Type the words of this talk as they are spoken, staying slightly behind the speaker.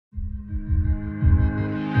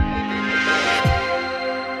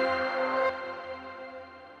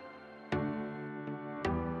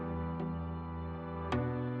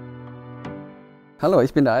Hallo,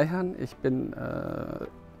 ich bin der Eihan. Ich bin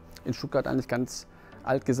in Stuttgart eigentlich ganz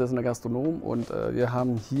altgesessener Gastronom und wir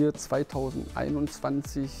haben hier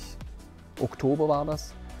 2021, Oktober war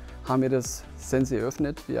das, haben wir das Sensi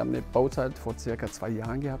eröffnet. Wir haben eine Bauzeit vor ca. 2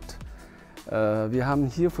 Jahren gehabt. Wir haben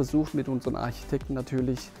hier versucht, mit unseren Architekten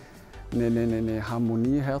natürlich eine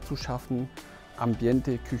Harmonie herzuschaffen.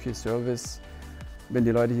 Ambiente, Küche, Service. Wenn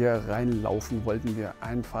die Leute hier reinlaufen, wollten wir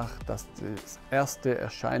einfach, dass das erste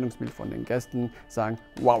Erscheinungsbild von den Gästen sagen,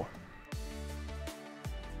 wow!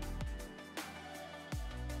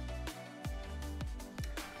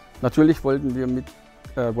 Natürlich wollten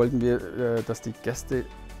wir, dass die Gäste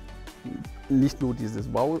nicht nur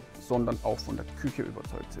dieses Wow, sondern auch von der Küche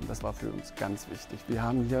überzeugt sind. Das war für uns ganz wichtig. Wir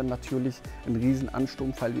haben hier natürlich einen riesen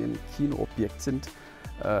Ansturm, weil wir ein Kinoobjekt sind.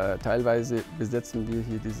 Teilweise besetzen wir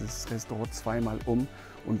hier dieses Restaurant 2-mal um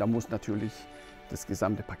und da muss natürlich das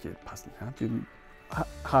gesamte Paket passen. Ja. Wir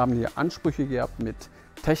haben hier Ansprüche gehabt mit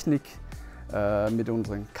Technik, mit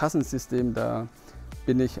unserem Kassensystem. Da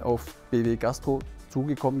bin ich auf BW-Gastro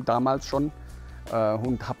zugekommen, damals schon,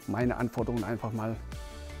 und habe meine Anforderungen einfach mal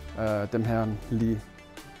dem Herrn Lee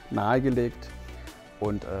nahegelegt.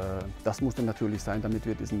 Und das musste natürlich sein, damit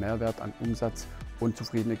wir diesen Mehrwert an Umsatz und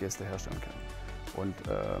zufriedene Gäste herstellen können. Und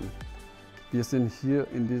wir sind hier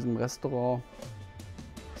in diesem Restaurant,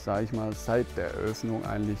 sage ich mal, seit der Eröffnung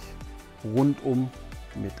eigentlich rundum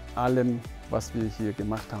mit allem, was wir hier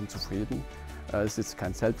gemacht haben, zufrieden. Es ist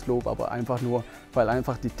kein Selbstlob, aber einfach nur, weil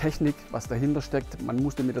einfach die Technik, was dahinter steckt, man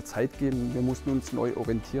musste mit der Zeit gehen, wir mussten uns neu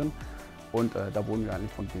orientieren und da wurden wir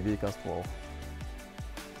eigentlich von BW-Gastro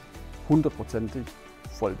auch 100%ig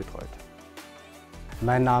voll betreut.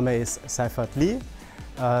 Mein Name ist Lee.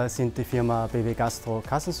 Sind die Firma BW-Gastro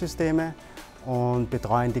Kassensysteme und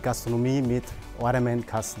betreuen die Gastronomie mit Orderman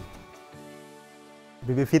Kassen.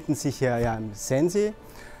 Wir befinden sich hier im Sensi.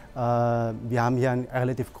 Wir haben hier ein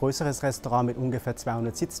relativ größeres Restaurant mit ungefähr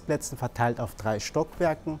 200 Sitzplätzen, verteilt auf 3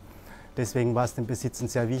 Stockwerken. Deswegen war es den Besitzern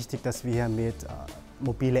sehr wichtig, dass wir hier mit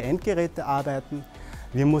mobilen Endgeräten arbeiten.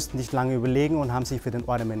 Wir mussten nicht lange überlegen und haben sich für den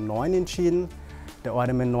Orderman9 entschieden. Der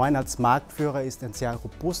Orderman9 als Marktführer ist ein sehr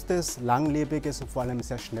robustes, langlebiges und vor allem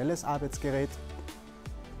sehr schnelles Arbeitsgerät.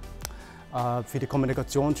 Für die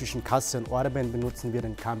Kommunikation zwischen Kasse und Orderman benutzen wir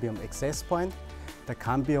den Cambium Access Point. Der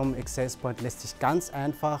Cambium Access Point lässt sich ganz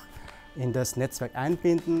einfach in das Netzwerk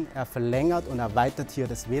einbinden. Er verlängert und erweitert hier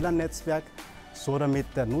das WLAN-Netzwerk, so damit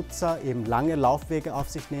der Nutzer eben lange Laufwege auf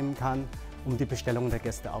sich nehmen kann, um die Bestellungen der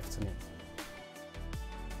Gäste aufzunehmen.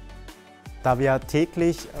 Da wir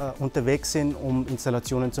täglich unterwegs sind, um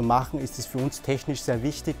Installationen zu machen, ist es für uns technisch sehr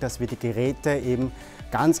wichtig, dass wir die Geräte eben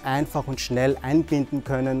ganz einfach und schnell einbinden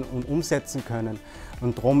können und umsetzen können.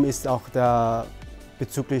 Und darum ist auch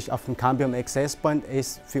bezüglich auf den Cambium Access Point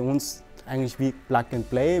ist für uns eigentlich wie Plug and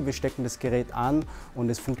Play. Wir stecken das Gerät an und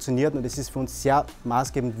es funktioniert und es ist für uns sehr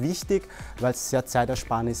maßgebend wichtig, weil es sehr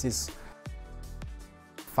Zeitersparnis ist.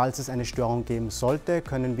 Falls es eine Störung geben sollte,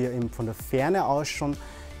 können wir eben von der Ferne aus schon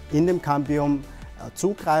in dem Cambium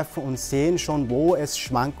zugreifen und sehen schon, wo es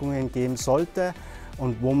Schwankungen geben sollte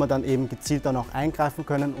und wo wir dann eben gezielt dann auch eingreifen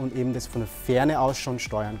können und eben das von der Ferne aus schon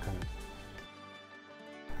steuern können.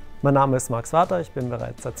 Mein Name ist Marc, ich bin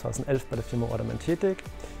bereits seit 2011 bei der Firma Orderman tätig.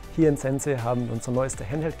 Hier in Sensi haben wir unsere neueste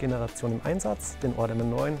Handheld-Generation im Einsatz, den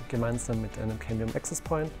Orderman9, gemeinsam mit einem Cambium Access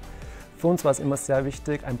Point. Für uns war es immer sehr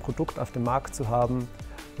wichtig, ein Produkt auf dem Markt zu haben,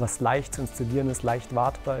 was leicht zu installieren ist, leicht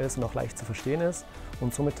wartbar ist und auch leicht zu verstehen ist.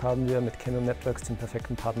 Und somit haben wir mit Cambium Networks den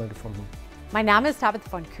perfekten Partner gefunden. Mein Name ist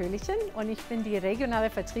von Köhlichen und ich bin die regionale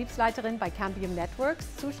Vertriebsleiterin bei Cambium Networks,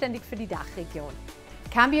 zuständig für die Dachregion.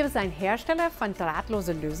 Cambium ist ein Hersteller von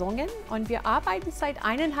drahtlosen Lösungen und wir arbeiten seit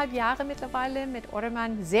 1,5 Jahren mittlerweile mit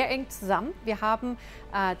Orderman sehr eng zusammen. Wir haben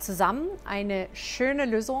zusammen eine schöne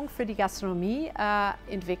Lösung für die Gastronomie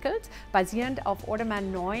entwickelt, basierend auf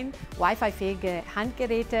Orderman9 Wi-Fi-fähige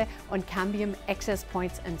Handgeräte und Cambium Access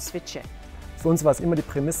Points und Switche. Für uns war es immer die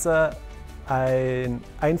Prämisse, ein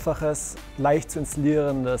einfaches, leicht zu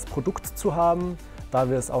installierendes Produkt zu haben, da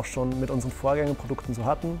wir es auch schon mit unseren Vorgängerprodukten so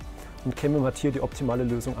hatten. Und Cambium hat hier die optimale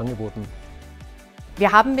Lösung angeboten.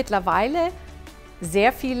 Wir haben mittlerweile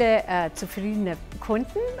sehr viele zufriedene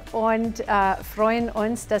Kunden und freuen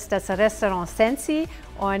uns, dass das Restaurant Sensi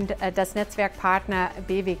und das Netzwerkpartner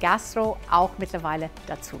BW-Gastro auch mittlerweile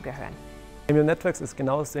dazugehören. Cambium Networks ist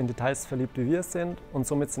genauso in Details verliebt wie wir sind und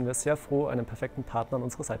somit sind wir sehr froh, einen perfekten Partner an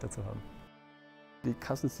unserer Seite zu haben. Die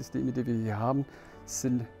Kassensysteme, die wir hier haben,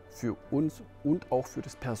 sind für uns und auch für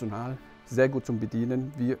das Personal sehr gut zum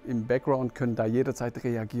Bedienen. Wir im Background können da jederzeit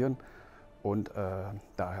reagieren und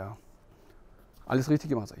daher alles richtig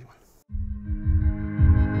gemacht, sag ich mal.